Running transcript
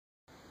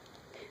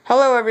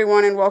Hello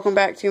everyone and welcome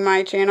back to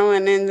my channel,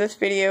 and in this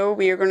video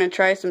we are going to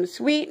try some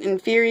Sweet and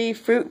Fury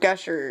fruit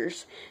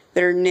gushers.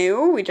 They're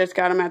new, we just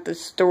got them at the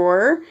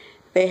store.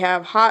 They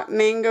have hot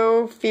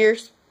mango,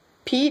 fierce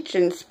peach,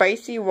 and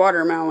spicy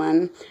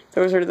watermelon.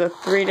 Those are the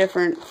three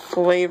different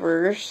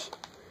flavors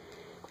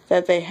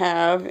that they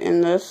have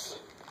in this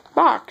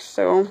box.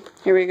 So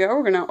here we go,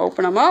 we're going to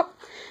open them up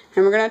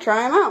and we're going to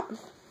try them out.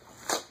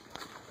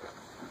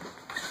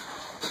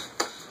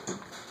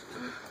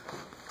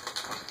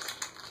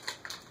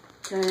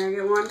 Okay, I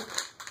get one.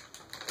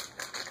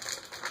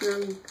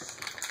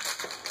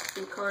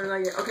 What color did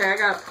I get? Okay, I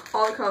got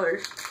all the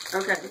colors.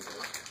 Okay.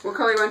 What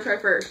color you want to try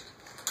first?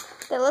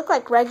 They look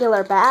like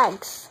regular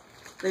bags.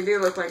 They do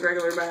look like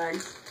regular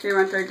bags. Do you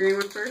want to try green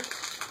one first?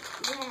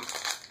 Yeah.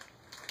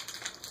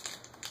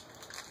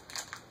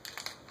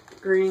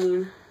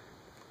 Green.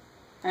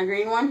 A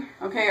green one?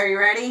 Okay, are you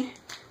ready?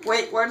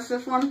 Wait, what's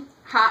this one?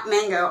 Hot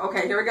mango.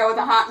 Okay, here we go with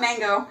the hot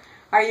mango.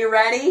 Are you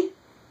ready?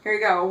 Here we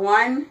go.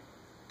 1,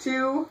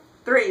 2,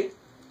 3.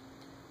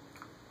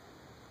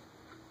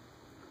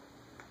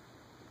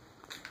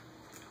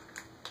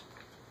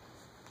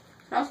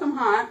 That's some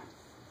hot.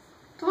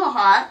 It's a little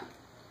hot.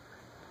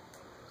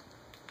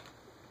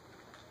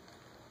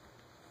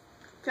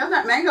 It's got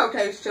that mango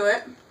taste to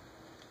it.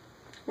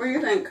 What do you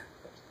think?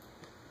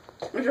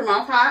 Is your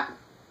mouth hot?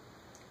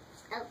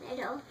 A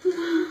little.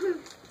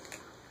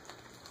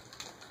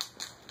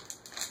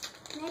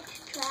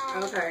 Let's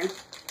try. Okay.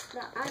 The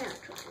other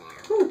try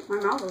now. Whew, my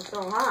mouth is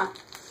so hot.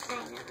 I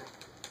know.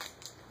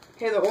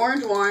 Okay, the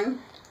orange one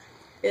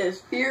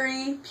is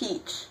Fury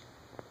Peach.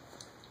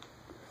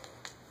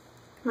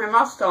 My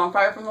mouth's still on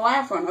fire from the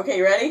last one. Okay,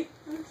 you ready?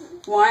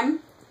 1,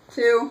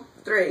 2,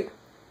 3.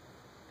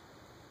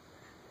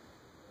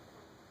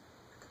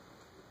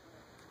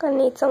 Gonna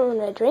need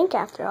something to drink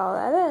after all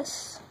of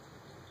this.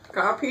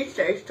 Got a peach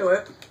taste to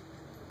it.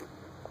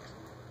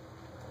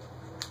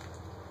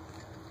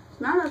 It's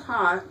not as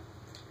hot.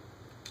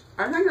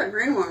 I think that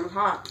green one was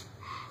hot.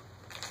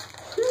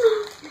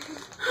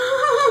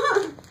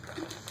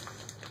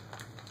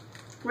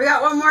 We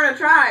got one more to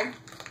try.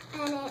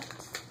 And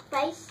it's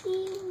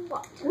spicy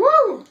water.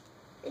 Woo!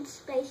 It's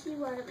spicy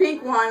watermelon.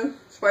 Pink one,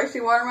 spicy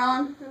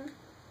watermelon.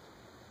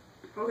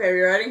 Okay, are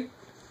you ready?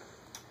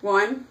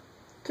 1,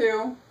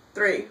 2,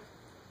 3.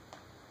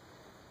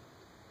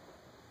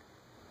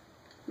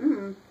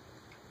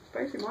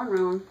 Spicy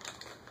watermelon.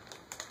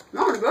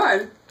 That was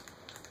good.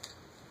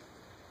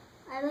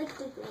 I like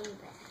the green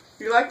bag.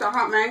 You like the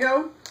hot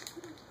mango?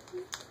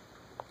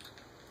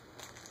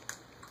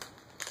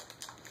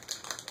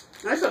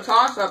 There's a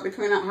toss-up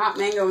between that hot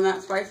mango and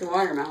that spicy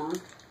watermelon.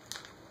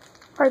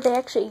 Are they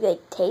actually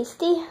like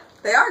tasty?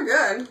 They are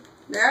good.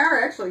 They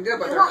are actually good,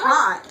 but they're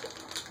hot.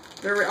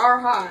 They are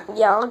hot.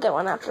 Yeah, I'll get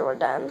one after we're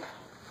done.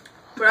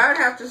 But I would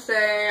have to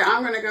say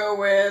I'm going to go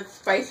with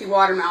spicy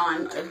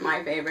watermelon as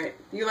my favorite.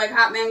 You like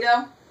hot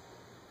mango?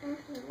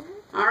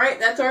 Alright,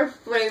 that's our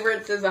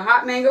favorites. There's a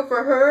hot mango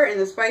for her and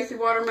the spicy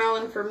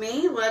watermelon for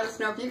me. Let us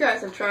know if you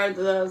guys have tried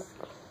the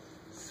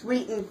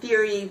Sweet and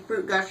Fury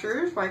fruit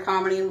gushers by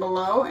commenting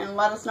below, and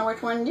let us know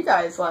which one you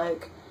guys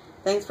like.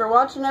 Thanks for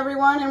watching,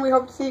 everyone, and we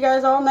hope to see you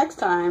guys all next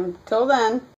time. Till then.